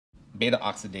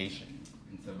beta-oxidation.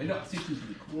 And so beta-oxidation is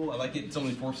really cool. I like it. It's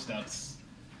only 4 steps.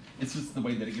 It's just the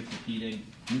way that it gets repeated.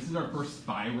 And this is our first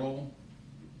spiral.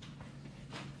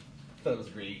 I thought it was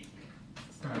great.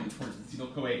 Spiraling towards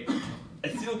acetyl-CoA.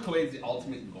 Acetyl-CoA is the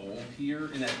ultimate goal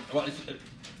here. In that, well, it's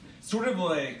sort of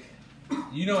like,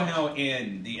 you know how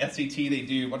in the SAT they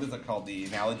do, what is it called? The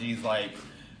analogies like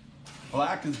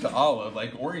black is to olive,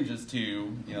 like orange is to,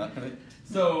 you know, that kind of.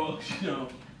 So, you know,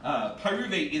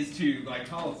 pyruvate is to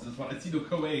glycolysis, while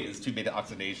acetyl-CoA is to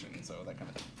beta-oxidation. So that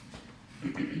kind of.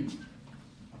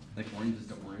 Like orange is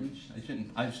to orange.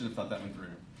 I should have thought that one through.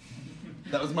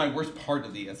 That was my worst part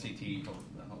of the SAT. The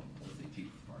whole SAT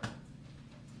part.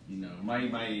 You know,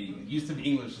 my use of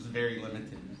English is very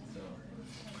limited. So.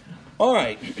 All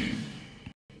right.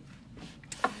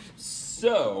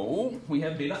 So we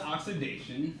have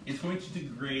beta-oxidation. It's going to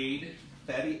degrade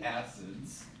fatty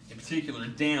acids, in particular,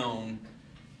 down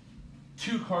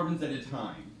 2 carbons at a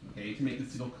time, okay, to make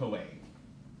acetyl-CoA.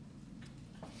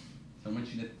 So I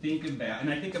want you to think about, and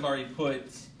I think I've already put,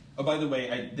 oh, by the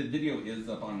way, the video is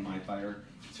up on my Fire.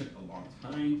 It took a long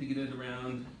time to get it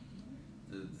around.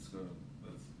 Let's go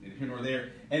here nor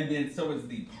there. And then so is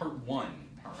the part 1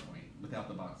 PowerPoint without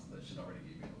the boxes that should already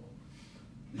be available.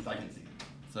 At least I can see it.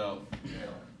 So,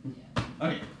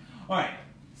 okay, all right.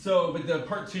 So, but the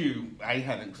part 2, I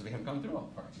haven't, because we haven't gone through all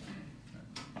the parts.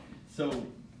 So,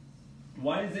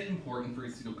 why is it important for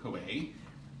acetyl-CoA?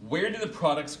 Where do the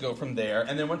products go from there?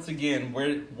 And then once again,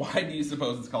 why do you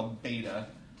suppose it's called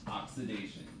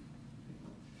beta-oxidation?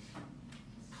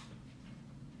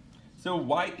 So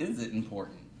why is it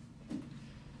important?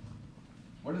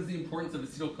 What is the importance of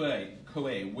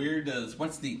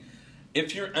acetyl-CoA?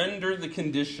 If you're under the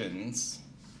conditions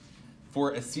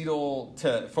for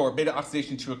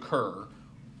beta-oxidation to occur,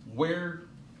 where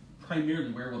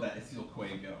will that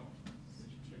acetyl-CoA go?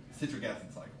 Citric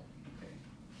acid cycle.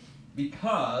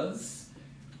 Because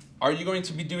are you going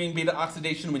to be doing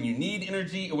beta-oxidation when you need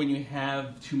energy or when you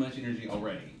have too much energy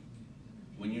already?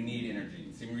 When you need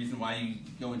energy. Same reason why you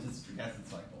go into citric acid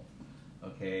cycle.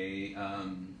 Okay.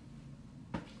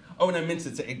 Oh, and I meant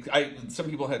to say, some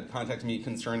people had contacted me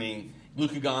concerning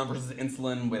glucagon versus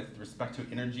insulin with respect to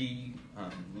energy,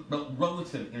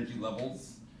 relative energy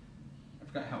levels. I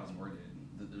forgot how it was worded.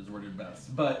 It was worded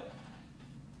best. But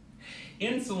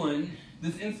does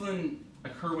insulin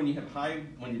occur when your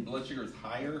blood sugar is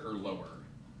higher or lower?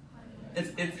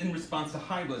 It's in response to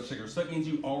high blood sugar, so it means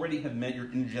you already have met your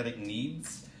energetic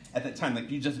needs at that time.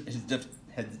 Like you have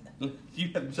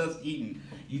just eaten,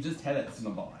 you just had that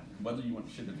Cinnabon, whether you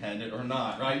should have had it or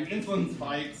not, right? Your insulin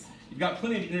spikes, you've got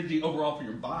plenty of energy overall for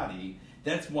your body.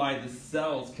 That's why the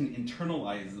cells can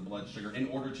internalize the blood sugar in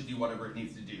order to do whatever it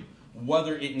needs to do,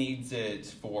 whether it needs it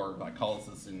for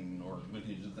glycolysis or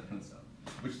gluconeogenesis, that kind of stuff.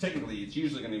 Which technically, it's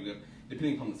usually going to go,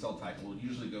 depending upon the cell type, it will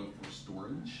usually go for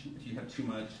storage if you have too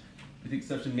much. With the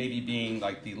exception maybe being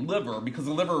like the liver, because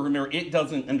the liver, remember, it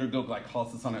doesn't undergo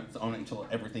glycolysis on its own until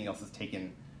everything else is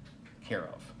taken care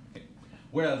of. Okay.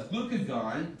 Whereas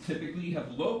glucagon, typically you have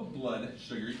low blood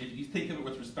sugar. If you think of it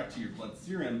with respect to your blood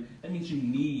serum, that means you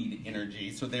need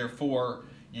energy. So therefore,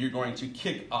 you're going to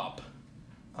kick up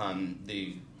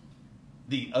the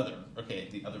other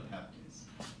pathways.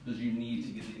 Because you need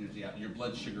to get the energy out. Your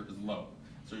blood sugar is low.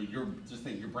 So your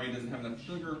brain doesn't have enough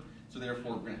sugar, so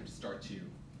therefore we're going to have to start to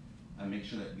make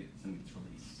sure that it gets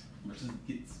released versus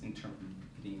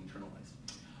getting internalized.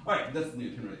 All right, that's the new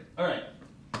term right there. All right.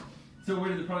 So where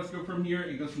do the products go from here?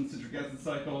 It goes from the citric acid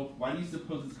cycle. Why do you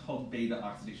suppose it's called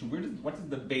beta-oxidation? What does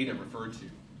the beta refer to?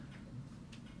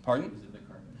 Pardon? Is it the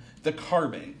carbon? The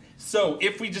carbon. So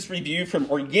if we just review from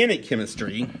organic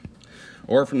chemistry,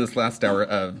 or from this last hour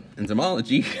of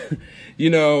enzymology, you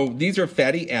know, these are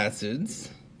fatty acids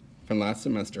from last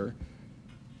semester.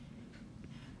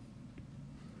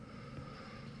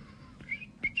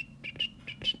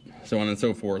 So on and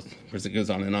so forth, because it goes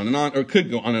on and on and on, or it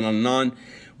could go on and on and on.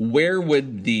 Where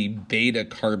would the beta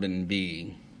carbon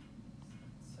be?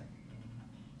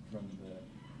 From the...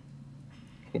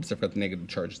 Whoops, I forgot the negative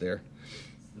charge there.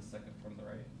 It's the second from the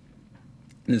right.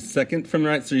 The second from the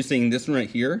right, so you're saying this one right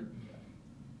here?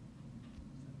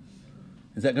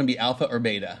 Is that going to be alpha or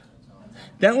beta?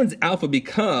 That one's alpha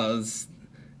because,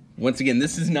 once again,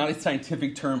 this is not a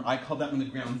scientific term. I call that one the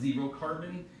ground zero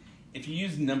carbon. If you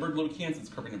use numbered locants, it's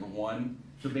carbon number 1.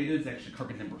 So beta is actually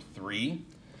carbon number 3.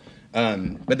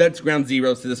 But that's ground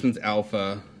zero, so this one's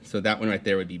alpha. So that one right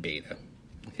there would be beta.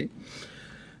 Okay.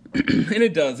 And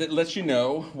it lets you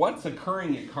know what's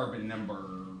occurring at carbon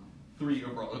number 3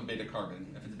 overall of beta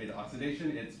carbon. If it's beta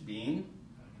oxidation, it's being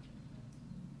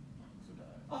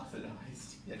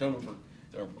oxidized. Yeah, don't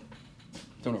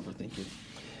overthink it.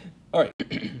 All right,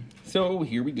 so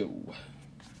here we go.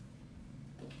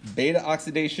 Beta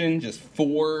oxidation, just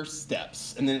 4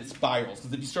 steps, and then it spirals.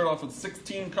 Because if you start off with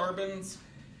 16 carbons,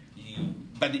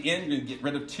 by the end you're going to get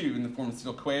rid of 2 in the form of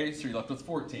acetyl-CoA, so you're left with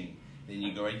 14. Then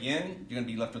you go again, you're going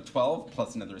to be left with 12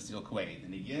 plus another acetyl-CoA.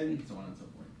 Then again, so on and so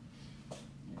forth.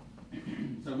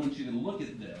 So I want you to look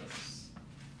at this.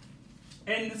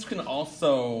 And this can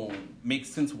also make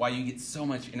sense why you get so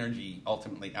much energy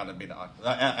ultimately out of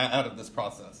out of this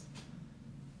process.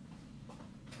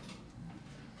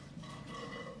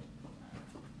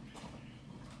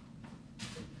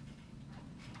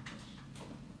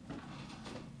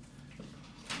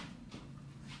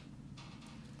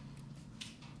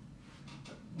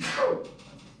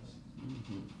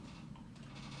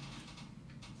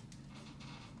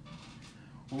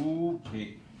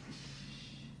 Okay.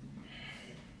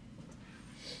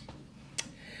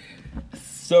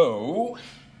 So,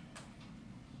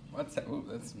 what's that? Oh,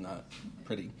 that's not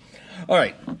pretty. All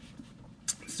right.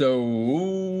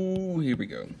 So here we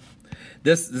go.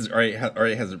 This is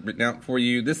already has it written out for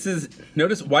you. This is,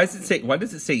 notice, why does it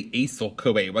say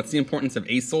acetyl-CoA? What's the importance of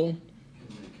acyl?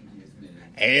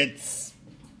 It's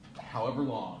however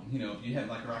long. You know, if you have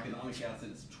like arachidonic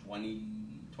acid, it's 20.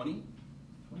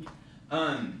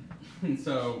 And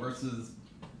so versus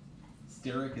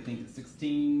steric, I think it's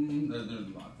 16. There's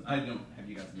lots. I don't have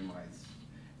you guys memorize.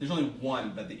 There's only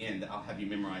one by the end that I'll have you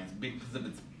memorize because of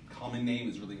its common name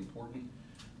is really important.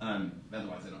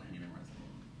 Otherwise, I don't have you memorize.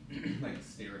 Like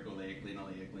steric, oleic,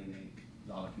 linoleic, lineic,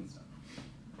 all that kind of stuff.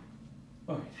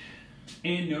 All right.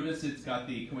 And notice it's got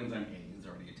the coenzyme A is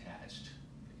already attached.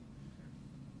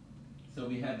 So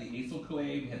we have the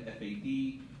acetyl-CoA, we have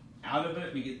FAD. Out of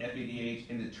it, we get FADH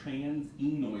and the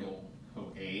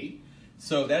trans-enoyl-CoA.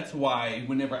 So that's why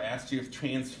whenever I asked you if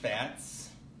trans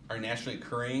fats are naturally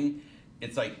occurring,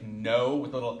 it's like no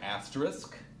with a little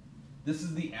asterisk. This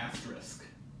is the asterisk,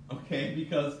 okay?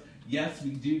 Because yes,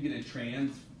 we do get a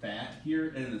trans fat here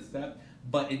in the step,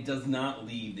 but it does not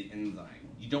leave the enzyme.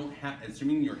 You don't have,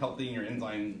 assuming you're healthy and your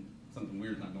enzyme, something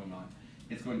weird's not going on,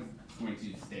 it's going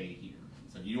to stay here.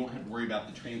 So you don't have to worry about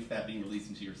the trans fat being released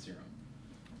into your serum.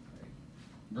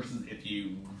 Versus if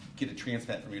you get a trans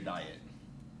fat from your diet.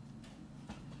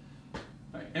 All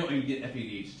right. Anyway, we get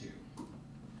FADH2.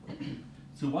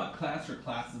 So what class or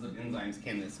classes of enzymes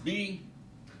can this be?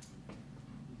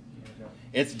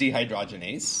 It's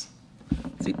dehydrogenase.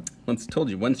 See, once told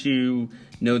you, once you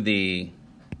know the,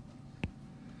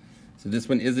 so this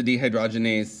one is a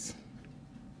dehydrogenase.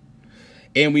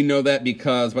 And we know that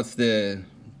because, what's the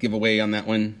giveaway on that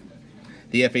one?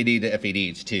 The FAD to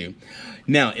FADH2.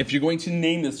 Now, if you're going to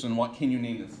name this one, what can you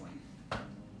name this one?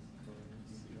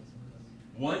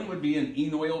 One would be an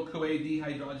enoyl-CoA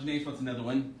dehydrogenase. What's another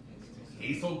one?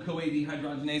 Acyl-CoA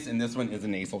dehydrogenase. And this one is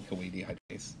an acyl-CoA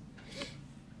dehydrogenase.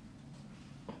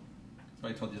 So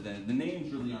I told you that the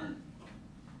names really aren't,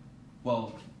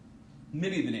 well,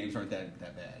 many of the names aren't that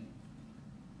bad.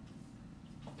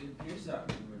 It appears that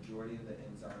the majority of the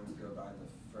enzymes go by the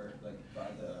first, like by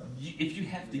the. If you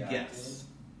have to guess.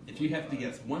 If you have to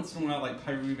guess, once in a while, like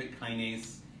pyruvate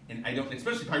kinase, and I don't,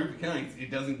 especially pyruvate kinase,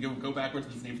 it doesn't go backwards,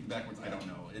 but it's named backwards. I don't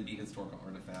know. It'd be a historical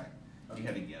artifact. If you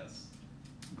had to guess.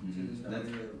 So there's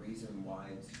no real reason why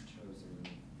it's chosen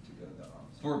to go the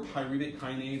opposite. For pyruvate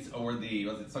kinase or the,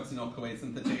 was it succinyl-CoA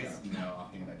synthetase? No,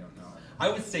 offhand I don't know. I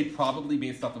would say probably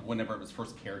based off of whenever it was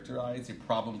first characterized, they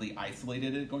probably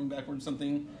isolated it going backwards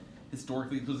something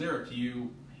historically, because there are a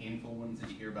few handful ones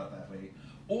that you hear about that way.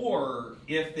 Or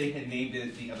if they had named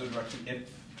it the other direction,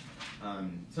 if,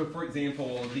 so for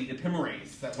example, the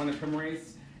epimerase, that one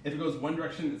epimerase, if it goes one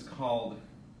direction, it's called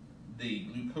the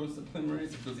glucose epimerase.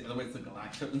 If it goes the other way, it's the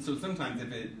galactose. And so sometimes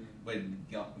if it would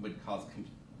cause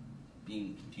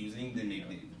being confusing, then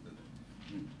maybe.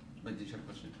 But did you have a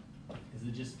question? Is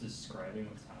it just describing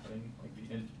what's happening?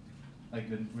 Like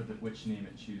which name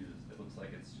it chooses, it looks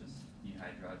like it's just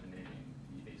dehydrogenating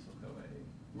the acyl-CoA.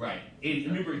 Right. And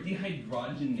remember,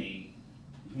 dehydrogenate,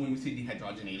 when we say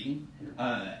dehydrogenating,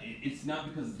 it's not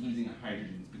because it's losing a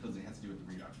hydrogen, it's because it has to do with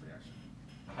the redox reaction.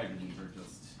 The hydrogens are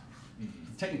just,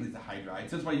 technically it's a hydride,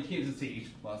 so that's why you can't just say H+,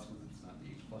 because it's not the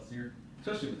H+ here,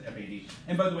 especially with FAD.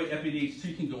 And by the way,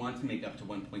 FADH2 can go on to make up to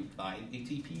 1.5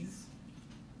 ATPs,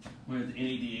 whereas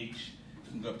NADH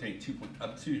can go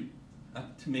up to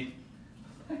make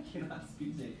I cannot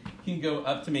speak today, can go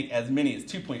up to make as many as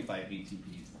 2.5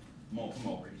 ATPs.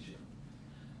 Mole-to-mole ratio.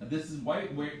 This is why.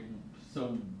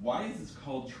 So why is this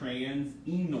called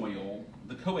trans-enoyl?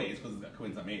 The CoA is because it's got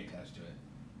coenzyme A attached to it.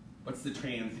 What's the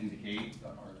trans indicate?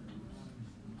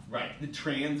 Right. The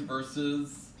trans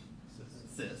versus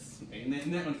cis. Okay,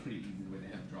 and that one's pretty easy the way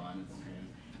they have drawn. It's trans.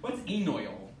 What's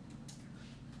enoyl?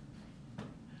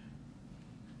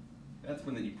 That's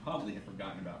one that you probably have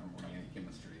forgotten about from organic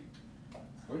chemistry.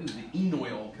 Where does the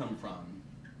enoyl come from?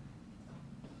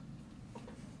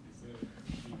 Is it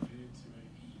related to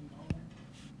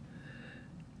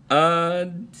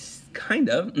an enol? Kind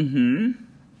of.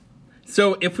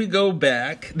 So if we go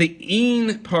back, the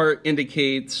ene part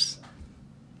indicates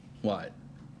what?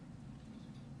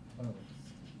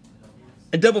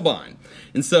 A double bond.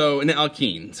 And so an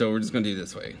alkene. So we're just going to do it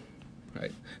this way.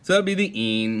 Right. So that'll be the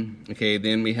ene. Okay,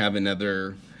 then we have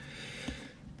another.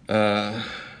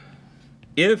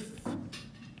 If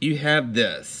you have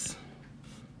this,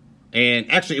 and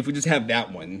actually if we just have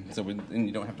that one, so and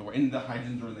you don't have to worry, and the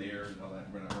hydrogens are in the air and all that,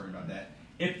 we're not worried about that.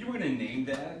 If you were going to name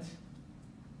that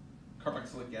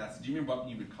carboxylic acid, do you remember what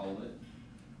you would call it?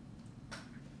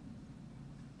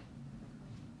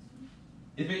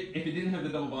 If it didn't have the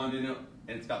double bond in it,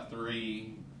 and it's got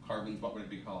 3 carbons, what would it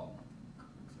be called?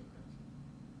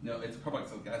 No, it's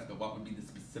carboxylic acid, but what would be the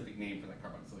specific name for that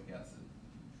carboxylic acid?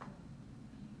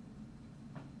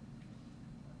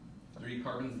 3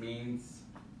 carbons means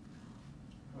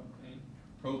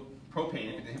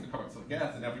propane if it didn't have the carboxylic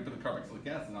acid. Now if we put the carboxylic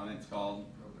acid on it, it's called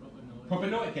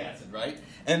propanoic acid, right?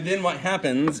 And then what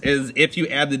happens is if you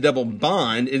add the double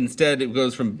bond, instead it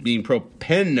goes from being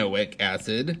propanoic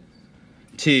acid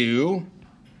to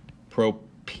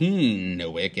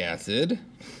propenoic acid,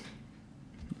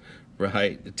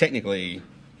 right? Technically,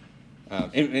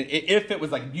 if it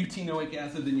was like butanoic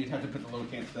acid, then you'd have to put the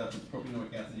locant stuff. With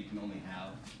propanoic acid, you can only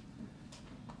have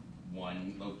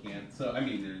 1 locant. So, I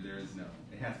mean, there is no,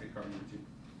 it has to be carbon number 2.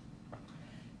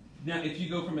 Now, if you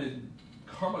go from a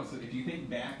carboxylic, if you think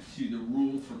back to the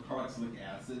rules for carboxylic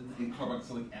acid and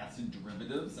carboxylic acid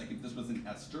derivatives, like if this was an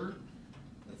ester,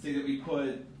 let's say that we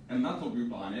put a methyl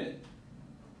group on it,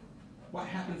 what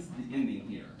happens to the ending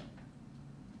here?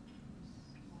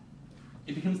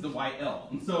 It becomes the YL.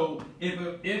 And so if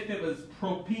it was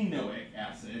propenoic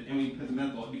acid and we put the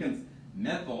methyl, it becomes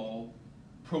methyl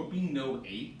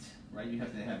propenoate, right? You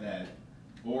have to have that.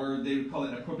 Or they would call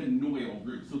it a propanoyl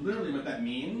group. So literally what that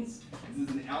means is this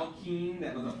is an alkene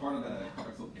that was a part of a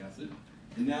carboxylic acid,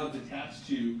 and now it's attached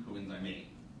to coenzyme A. Okay,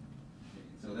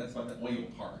 so that's what the oil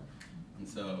part. And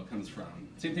so it comes from,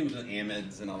 same thing with the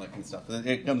amides and all that kind of stuff.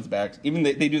 It comes back, even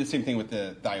they do the same thing with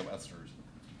the thioesters.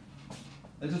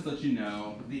 That just lets you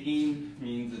know, the ene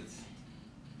means it's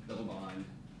double bond,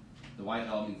 the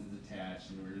YL means it's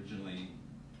attached, and originally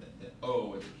the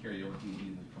O as a carryover can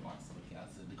mean the carboxylic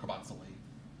acid, the carboxylate.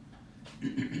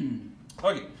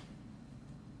 Okay.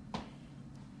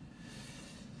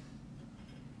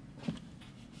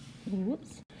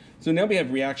 Whoops. So now we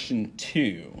have reaction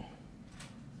 2.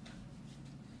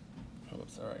 Oh,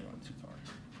 whoops, sorry, I went too far.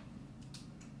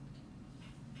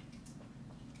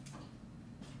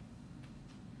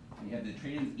 We have the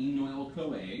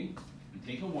trans-enoyl-CoA. We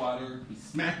take a water, we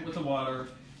smack it with the water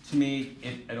to make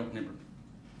it, I don't remember.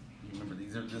 You remember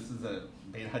these are, this is a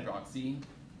beta-hydroxy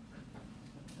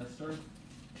ester.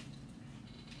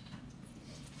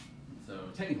 So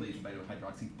technically it's a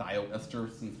beta-hydroxy thioester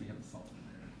since we have the salt in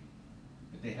there.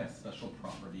 But they have special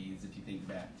properties if you think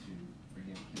back to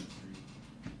organic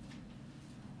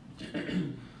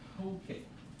chemistry. Okay.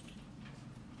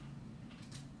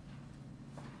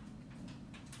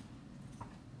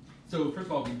 So first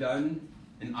of all, we've done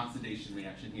an oxidation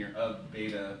reaction here of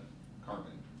beta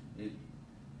carbon.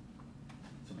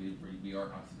 So we are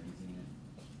oxidizing it.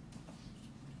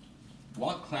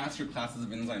 What class or classes of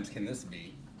enzymes can this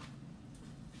be?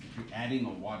 If you're adding a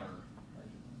water,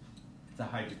 it's a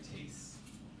hydratase.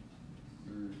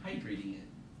 You're hydrating it.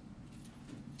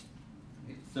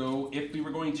 Okay, so if we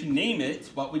were going to name it,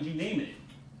 what would you name it?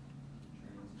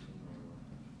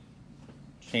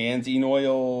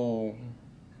 Trans-enoyl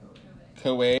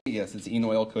CoA. Yes, it's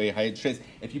enoyl CoA hydratase.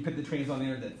 If you put the trans on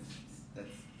there, that's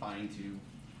fine too.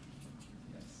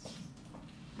 Yes.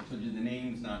 So the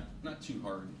name's not too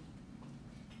hard.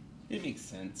 It makes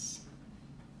sense.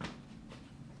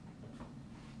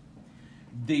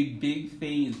 The big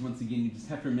thing is, once again, you just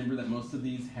have to remember that most of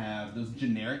these have those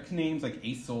generic names like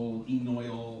acetyl,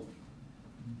 enoyl,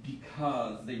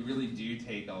 because they really do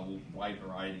take a wide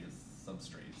variety of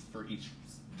substrates for each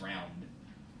round,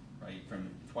 right? From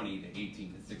 20 to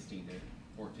 18 to 16 to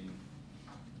 14.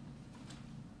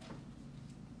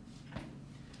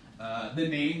 The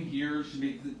name here should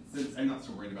make sense. I'm not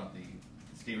so worried about the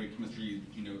standard chemistry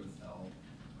that you know as L.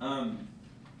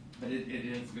 But it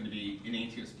is going to be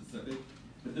enantiomer specific.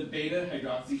 But the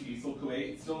beta-hydroxy-acetyl-CoA,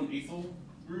 it's still an acyl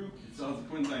group. It still has a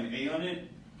coenzyme A on it.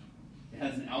 It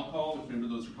has an alcohol, which remember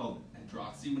those are called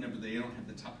hydroxy. Whenever they don't have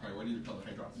the top priority, they're called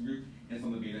the hydroxy group. And it's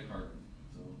on the beta carbon.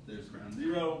 So there's ground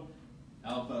 0,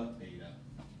 alpha, beta.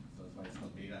 So that's why it's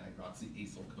called beta-hydroxy.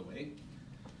 beta-hydroxyacyl-CoA.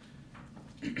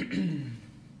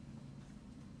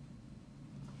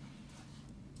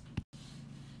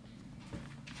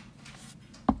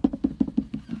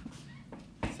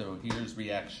 So here's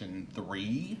reaction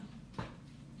 3.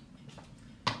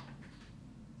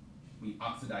 We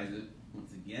oxidize it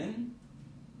once again.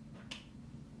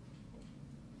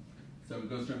 So it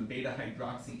goes from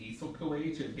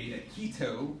beta-hydroxyacyl-CoA to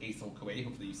beta-keto-acyl-CoA.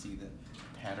 Hopefully you see the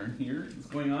pattern here that's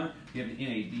going on. You have an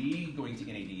NAD going to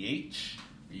NADH,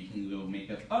 where you can go make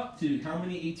up to how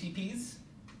many ATPs?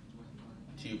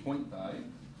 2.5.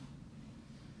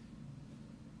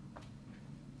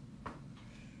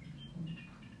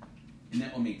 And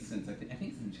that will make sense. I think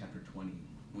it's in chapter 20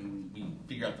 when we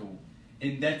figure out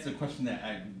and that's a question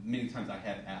that many times I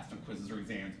have asked on quizzes or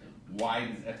exams. Why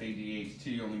does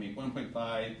FADH2 only make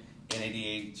 1.5?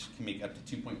 NADH can make up to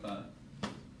 2.5.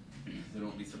 So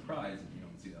don't be surprised if you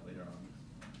don't see that later on.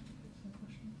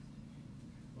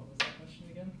 What was that question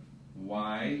again?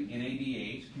 Why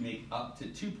NADH can make up to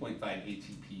 2.5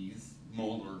 ATPs,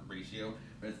 molar ratio,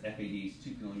 whereas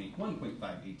FADH2 can only make 1.5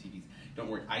 ATPs. Don't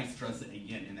worry, I stress it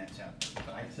again in that chapter.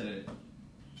 But I've said it,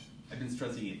 I've been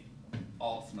stressing it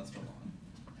all semester long.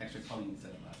 Actually, I probably even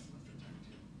said it last semester time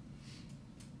too.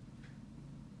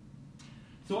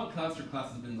 So what class or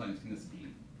classes of enzymes can this be?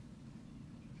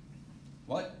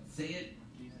 What? Say it.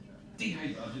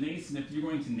 Dehydrogenase. And if you're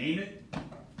going to name it,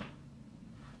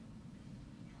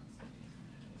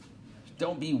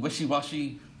 don't be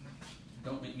wishy-washy.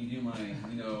 Don't make me do my,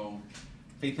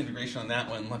 faith integration on that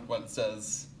one. Look what it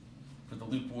says for the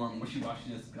lukewarm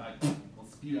wishy-washiness guy. Will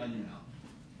spew out of your mouth.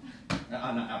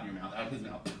 Not out of your mouth, out of his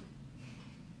mouth.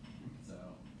 So,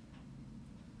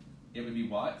 it would be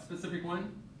what specific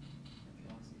one?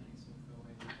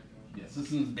 Yes,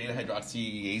 this is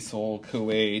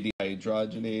beta-hydroxyacyl-CoA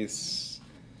dehydrogenase.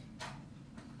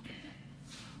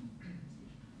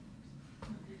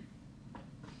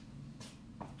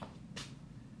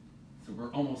 So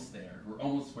we're almost there. We're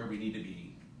almost where we need to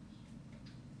be.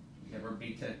 We have our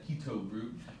beta-keto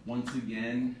group. Once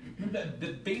again,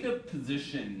 the beta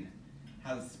position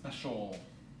has special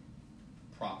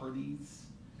properties.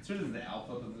 So does the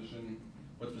alpha position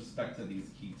with respect to these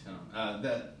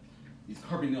ketones. These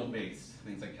carbonyl base,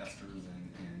 things like esters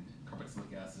and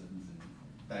carboxylic acids and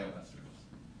thioesters.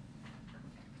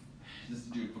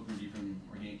 Just to do a quick review from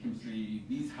organic chemistry,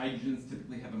 these hydrogens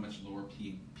typically have a much lower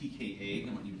pKa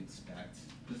than what you would expect,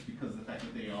 just because of the fact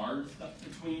that they are stuck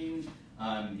between.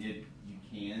 You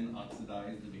can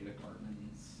oxidize the beta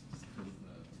carbons just because of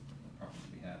the properties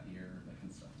we have here, that kind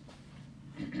of stuff.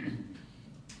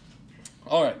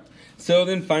 All right. So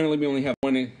then finally, we only have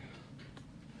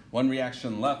one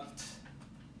reaction left.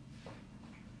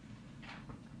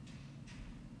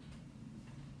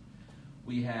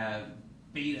 We have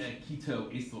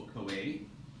beta-keto-acyl-CoA.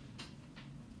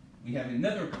 We have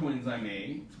another coenzyme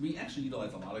A. So we actually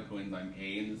utilize a lot of coenzyme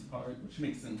A in this part, which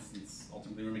makes sense since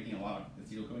ultimately we're making a lot of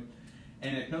acetyl-CoA.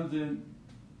 And it comes in,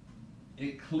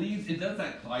 it cleaves, it does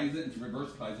that Claisen, it's a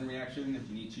reverse Claisen reaction. If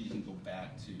you need to, you can go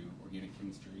back to organic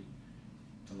chemistry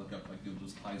to look up like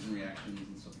those Claisen reactions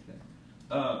and stuff like that.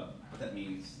 What that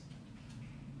means.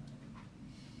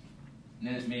 And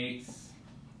then it makes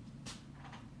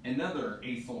another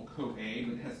acyl-CoA,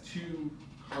 but it has 2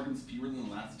 carbons fewer than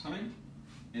the last time.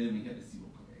 And then we have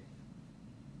acetyl-CoA.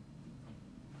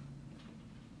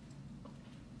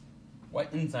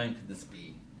 What enzyme could this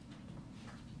be?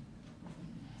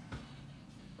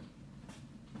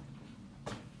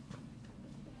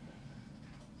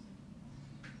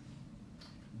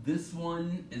 This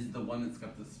one is the one that's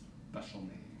got this special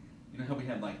name. You know how we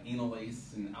have like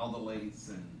enolase and aldolase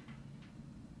and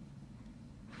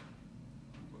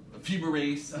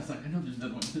fumarase? I was like, I know there's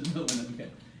another one. There's another one. Okay.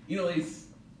 Enolase,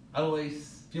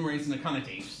 aldolase, fumarase, and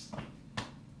aconitase.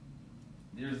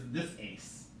 There's this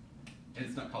ace. And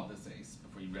it's not called this ace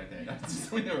before you read that.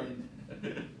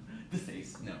 This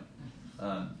ace, no.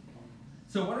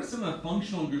 So what are some of the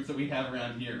functional groups that we have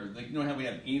around here? Like, you know how we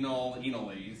have enol,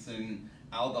 enolase, and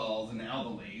aldols and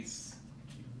aldolase.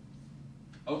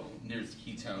 Oh, there's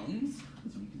ketones.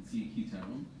 So we can see a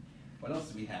ketone. What else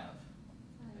do we have?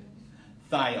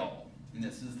 Thiol. And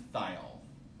this is thiol.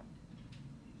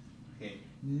 Okay,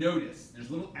 notice there's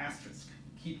a little asterisk.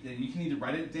 You can either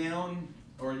write it down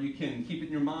or you can keep it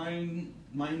in your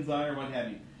mind's eye or what have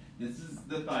you. This is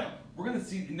the thiol. We're going to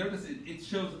see, notice it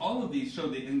shows, all of these show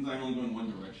the enzyme only going one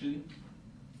direction.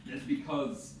 That's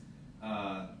because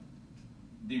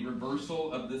the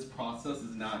reversal of this process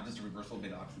is not just a reversal of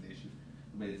beta-oxidation,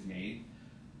 the way it's made.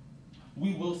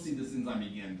 We will see this enzyme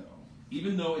again, though.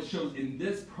 Even though it shows in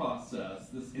this process,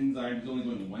 this enzyme is only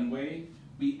going one way,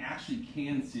 we actually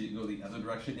can see it go the other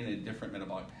direction in a different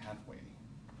metabolic pathway.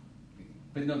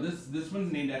 But no, this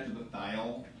one's named after the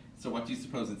thiol. So what do you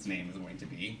suppose its name is going to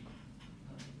be?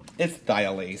 It's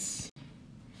thiolase.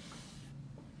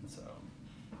 So,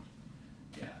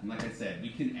 yeah, and like I said, we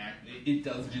can it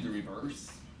does do the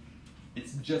reverse.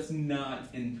 It's just not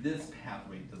in this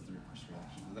pathway it does the reverse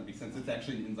reaction. Does that make sense? It's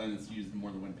actually an enzyme that's used in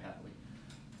more than one pathway.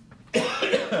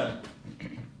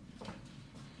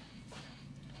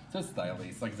 So it's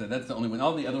thiolase. Like I said, that's the only one.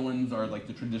 All the other ones are like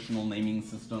the traditional naming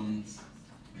systems.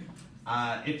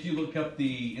 If you look up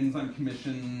the Enzyme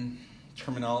Commission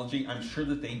terminology, I'm sure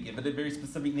that they give it a very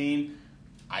specific name.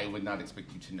 I would not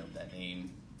expect you to know that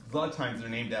name. Because a lot of times they're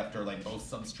named after like both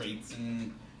substrates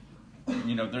and,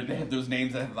 you know, they have those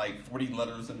names that have like 40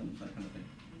 letters and that kind of thing.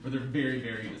 But they're very,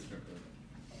 very descriptive.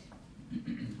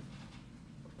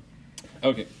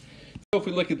 Okay. So if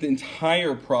we look at the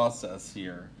entire process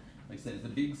here, like I said, it's a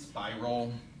big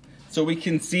spiral. So we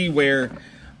can see where,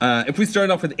 if we start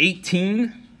off with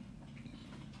 18,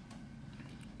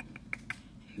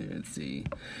 let's see.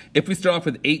 If we start off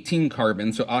with 18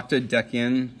 carbons, so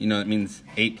octadecane, you know, that means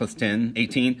 8 plus 10,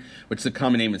 18, which is a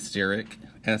common name of stearic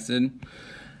acid.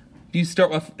 If you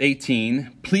start off with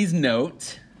 18, please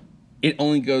note, it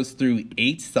only goes through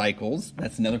 8 cycles.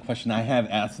 That's another question I have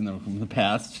asked in the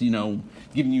past, you know,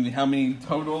 giving you how many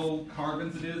total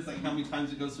carbons it is, like how many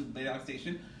times it goes through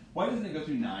beta-oxidation. Why doesn't it go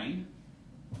through 9?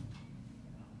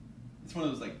 It's one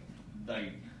of those, like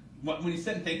when you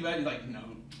sit and think about it, you're like, no,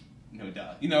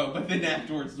 duh. You know, but then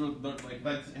afterwards, like,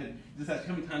 just ask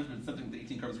how many times would something with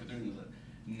 18 carbons go through,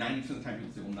 and 90% of the time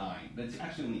people say, well, 9. But it's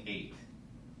actually only 8.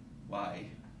 Why?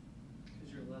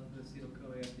 Because you're left with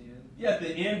acetyl-CoA at the end. Yeah, at the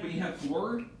end, when you have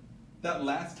 4, that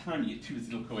last time you get 2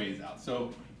 acetyl-CoAs out.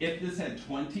 So if this had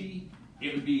 20,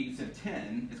 it would be, instead of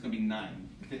 10, it's going to be 9.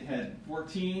 If it had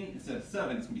 14, instead of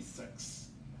 7, it's going to be 6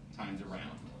 times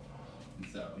around.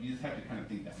 And so you just have to kind of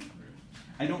think that through.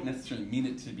 I don't necessarily mean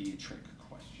it to be a trick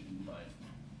question,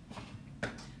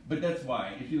 but that's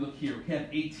why. If you look here, we have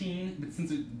 18, but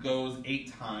since it goes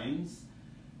 8 times,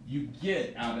 you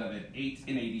get out of it 8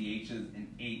 NADHs and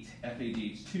 8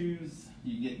 FADH2s.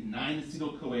 You get 9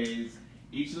 acetyl-CoAs.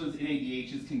 Each of those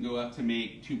NADHs can go up to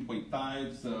make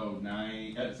 2.5, so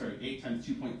 8 times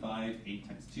 2.5, 8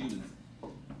 times 2 is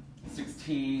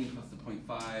 16 plus the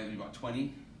 0.5, you got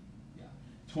 20. Yeah,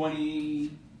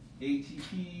 20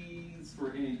 ATPs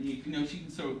for NADH. You know,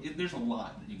 there's a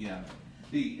lot that you get out of it.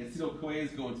 The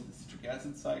acetyl-CoAs go into the citric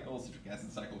acid cycle. Citric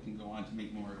acid cycle can go on to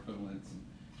make more equivalents.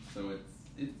 So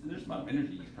there's a lot of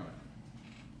energy from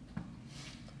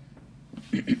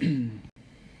it.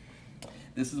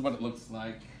 This is what it looks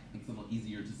like. It's a little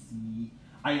easier to see.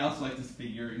 I also like this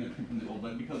figure, you know, from the old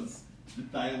one because the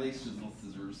thiolase uses little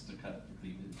scissors to cut the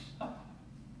cleavage.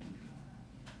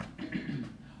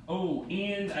 Oh,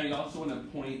 and I also want to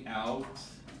point out,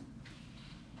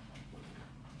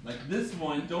 like this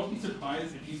one, don't be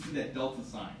surprised if you see that delta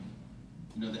sign.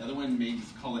 You know, the other one may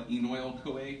just call it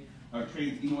enoyl-CoA, or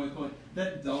trans-enoyl-CoA.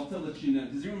 That delta lets you know,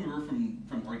 does you remember from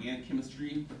organic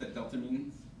chemistry what that delta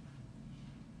means?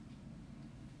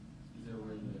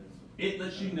 It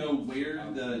lets you know where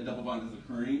the double bond is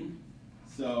occurring.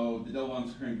 So the double bond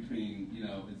is occurring between, you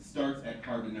know, it starts at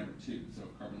carbon number 2. So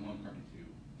carbon 1, carbon 2.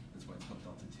 That's why it's called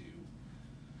delta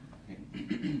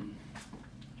 2.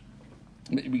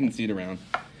 Okay. We can see it around.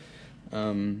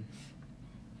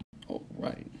 Oh,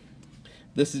 right.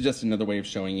 This is just another way of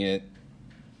showing it.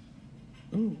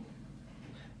 Ooh.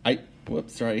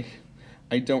 Whoops, sorry.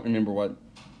 I don't remember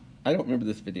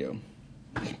this video.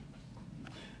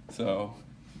 So,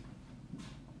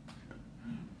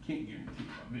 can't guarantee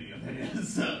what video that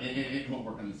is. So it won't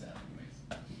work on this app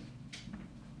anyways.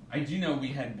 I do know we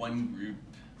had one group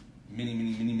many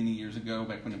years ago,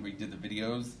 back when we did the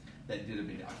videos, that did a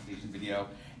beta-oxidation video.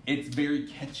 It's very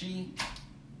catchy.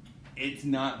 It's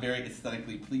not very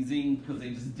aesthetically pleasing because they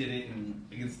just did it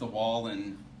against the wall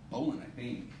in Poland, I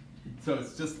think. So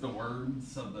it's just the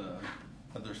words of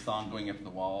their song going up the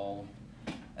wall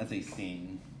as they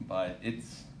sing. But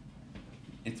it's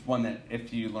one that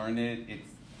if you learn it, it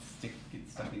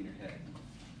gets stuck in your head.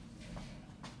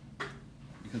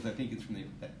 Because I think it's from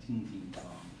that Teen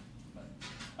song. But,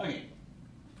 okay.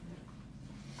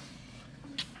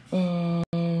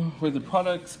 Where the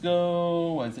products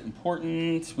go, why is it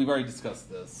important? We've already discussed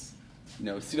this. You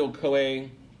know, acetyl-CoA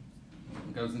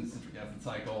goes into the citric acid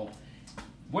cycle.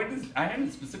 I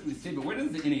haven't specifically stated, but where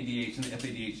does the NADH and the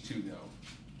FADH2 go?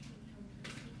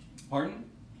 Pardon?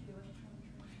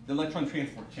 The electron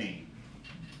transport chain.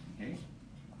 Okay.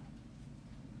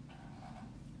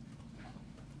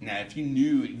 Now, if you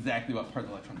knew exactly what part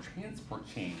of the electron transport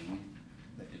chain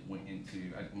that it went into,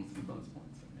 I don't see bonus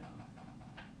points right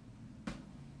now.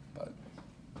 But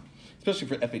especially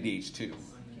for FADH2.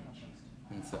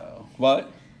 And so,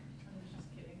 what?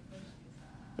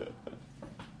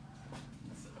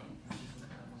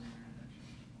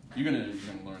 You're gonna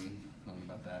learn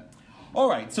about that. All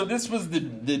right, so this was the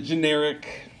generic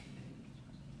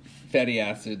fatty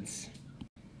acids.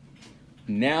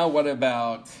 Now what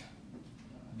about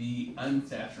the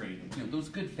unsaturated? You know, those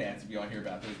good fats we all hear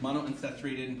about. Those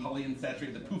monounsaturated and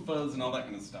polyunsaturated, the PUFAs and all that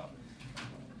kind of stuff.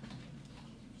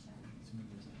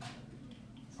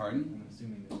 Pardon? I'm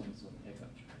assuming there's some hiccup.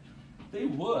 They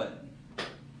would.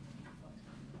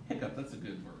 Hiccup, that's a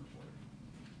good word for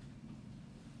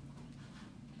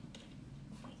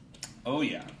it. Oh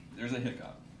yeah, there's a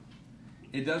hiccup.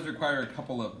 It does require a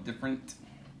couple of different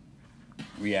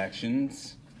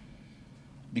reactions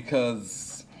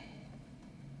because,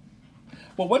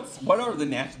 well, what are the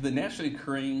naturally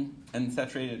occurring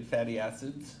unsaturated fatty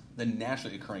acids? The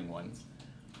naturally occurring ones.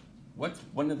 What's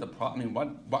one of the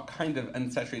what kind of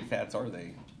unsaturated fats are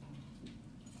they?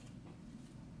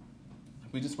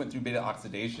 We just went through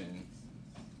beta-oxidation.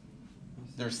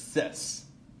 They're cis.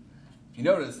 If you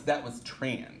notice, that was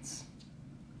trans.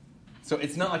 So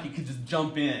it's not like you could just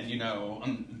jump in, you know,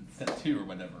 on set 2 or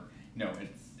whatever. No,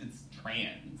 it's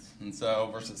trans. And so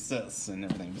versus cis and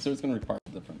everything. So it's going to require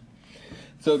different.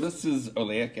 So this is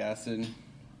oleic acid,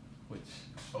 which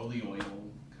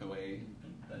oleoyl-CoA.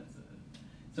 That's it.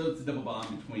 So it's a double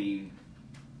bond between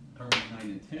carbon 9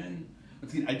 and 10.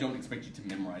 Once again, I don't expect you to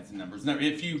memorize the numbers. Now,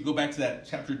 if you go back to that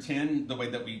chapter 10, the way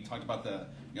that we talked about the,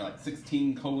 you know, like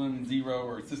 16:0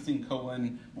 or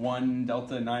 16:1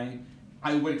 delta 9,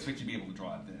 I would expect you to be able to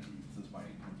draw it then. This is why I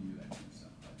do that kind of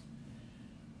stuff.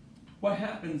 But what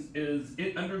happens is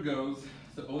it undergoes,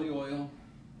 so oleoyl,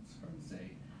 it's hard to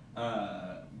say,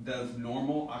 does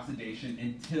normal oxidation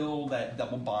until that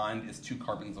double bond is 2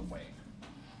 carbons away.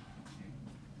 Okay.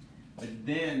 But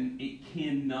then it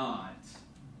cannot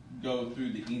go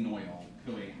through the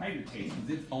enoyl-CoA hydratase because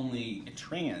it's only a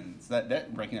trans. That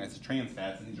recognizes trans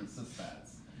fats, and these are cis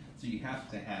fats. So you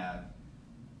have to have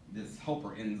this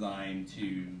helper enzyme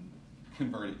to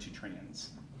convert it to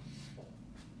trans.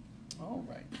 All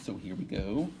right, so here we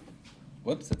go.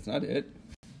 Whoops, that's not it.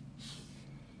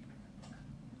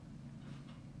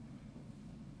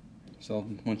 So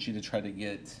I want you to try to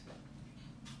figure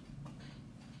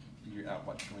out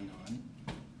what's going on.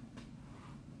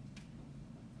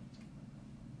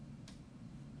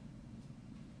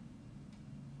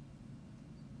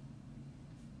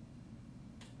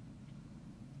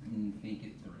 And think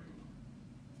it through.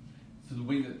 So the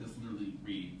way that this literally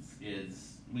reads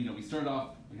is, we start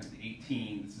off, we have the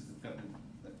 18, this is the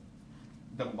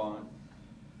double bond.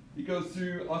 It goes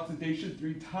through oxidation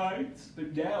 3 times,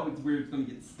 but now it's where it's going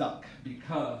to get stuck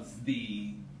because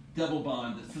the double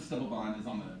bond, the cis double bond, is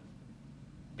on the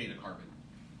beta carbon.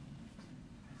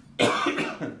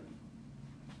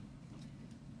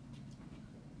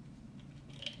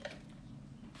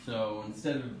 So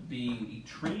instead of being a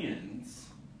trans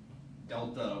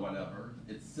delta whatever,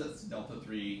 it's cis delta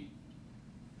 3,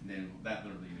 and then that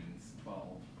literally means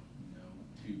 12,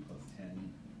 2 plus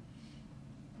 10.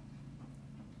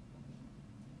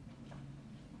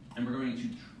 And we're going to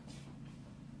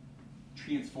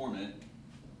transform it.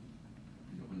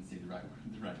 I don't want to say the right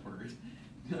word.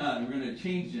 We're going to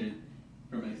change it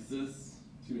from a cis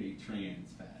to a trans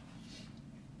fat.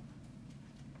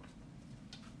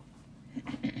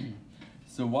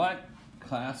 So what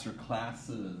class or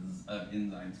classes of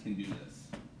enzymes can do this?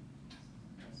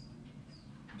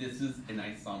 This is an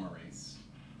isomerase.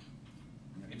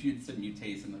 If you had said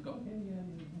mutase, I'm like, oh, yeah.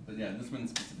 But yeah, this one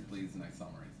specifically is an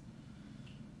isomerase.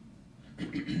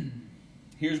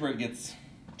 Here's where it gets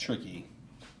tricky.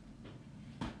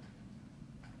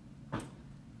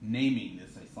 Naming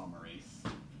this isomerase.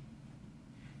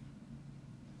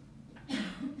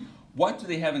 What do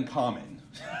they have in common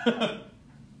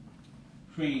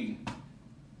between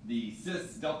the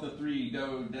cis delta 3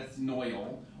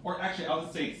 desinoyl, or actually I'll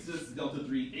just say cis delta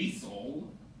 3 acyl,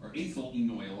 or acyl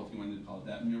enoyl if you wanted to call it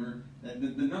that. Remember, that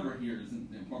the number here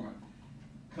isn't important.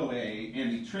 CoA,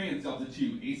 and the trans delta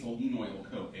 2 acyl enoyl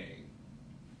CoA.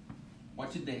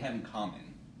 What did they have in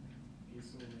common?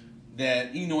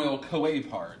 That enoyl CoA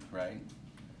part, right?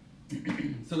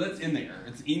 So that's in there.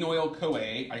 It's enoyl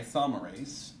CoA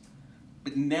isomerase.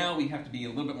 But now we have to be a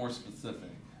little bit more specific.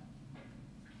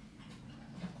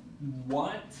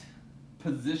 What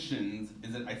positions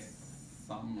is it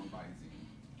isomerizing?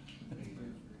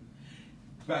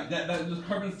 Right, those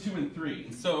carbons 2 and 3.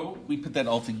 And so we put that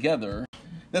all together.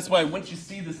 That's why once you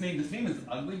see this name is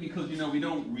ugly because we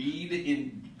don't read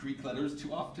in Greek letters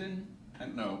too often. I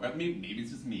don't know. Maybe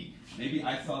it's just me. Maybe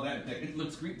I saw that. It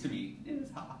looks Greek to me. It is,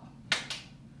 ha.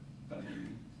 But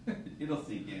it'll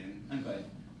sink in. I'm glad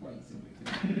we're on the same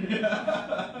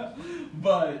way.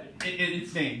 But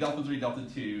it's saying delta 3, delta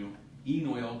 2,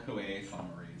 enoyl-CoA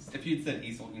isomerase. If you'd said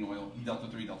acyl-enoyl, delta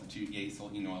 3, delta 2,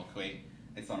 acyl-enoyl-CoA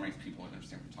isomerase, people would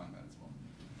understand what you're talking about as well.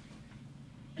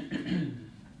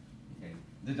 Okay.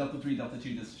 The delta 3, delta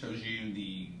 2 just shows you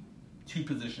the two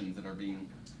positions that are being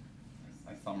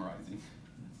isomerizing,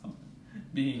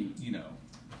 being, you know,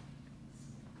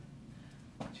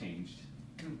 changed.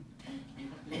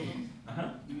 Uh-huh.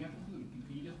 Do you have to do?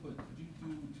 Can you just put? Could you do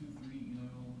 2, 3? You know,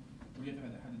 or you have to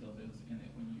have the deltas in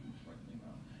it when you start the name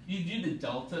out? You do the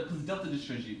delta because the delta just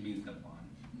shows you it means double bond.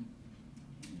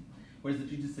 Whereas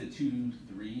if you just said 2,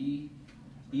 3,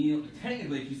 you know,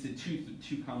 technically if you said 2,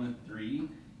 3,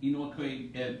 you know,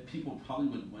 people probably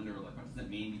would wonder like what does that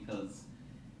mean, because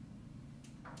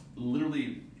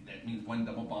literally that means one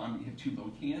double bond. You have two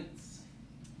locants.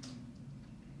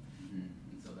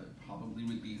 Probably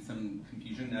would be some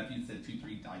confusion. Now, if you said 2,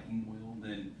 3 dienoyl,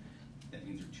 then that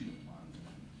means there are two double bonds.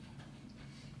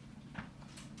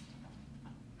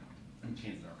 And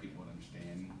chances are people would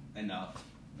understand enough.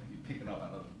 Like you pick it up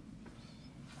out of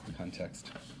the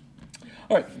context.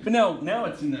 All right, but now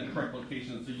it's in the correct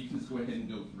location, so you can just go ahead and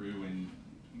go through and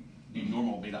do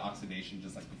normal beta oxidation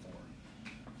just like before.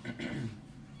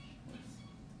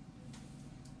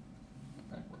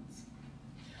 Backwards.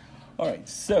 All right,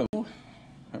 so.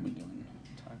 How are we doing?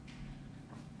 Time.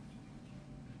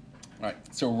 All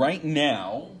right, so right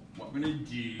now, what we're going to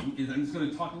do is I'm just going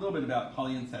to talk a little bit about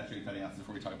polyunsaturated fatty acids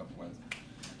before we talk about the quiz.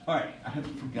 All right, I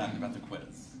haven't forgotten about the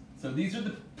quiz. So these are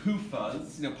the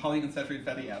PUFAs, you know, polyunsaturated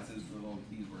fatty acids,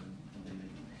 these were related.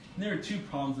 And there are two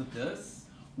problems with this.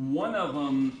 One of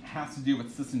them has to do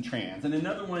with cis and trans, and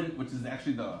another one, which is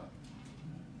actually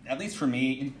at least for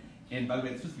me, and by the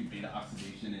way, it's supposed to be beta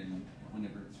oxidation, and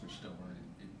whenever it switched over,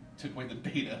 took away the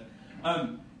beta.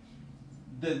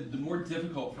 The more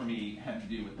difficult for me had to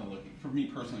do with for me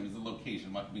personally, was the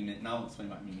location. What we meant, and I'll explain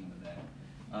what I mean with that.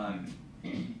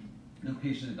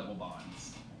 Location of double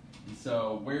bonds. And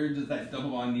so where does that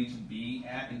double bond need to be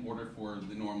at in order for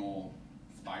the normal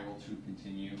spiral to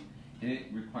continue? And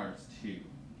it requires 2.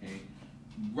 Okay.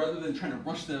 Rather than trying to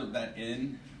rush that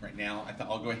in right now, I thought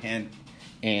I'll go ahead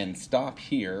and stop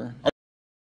here.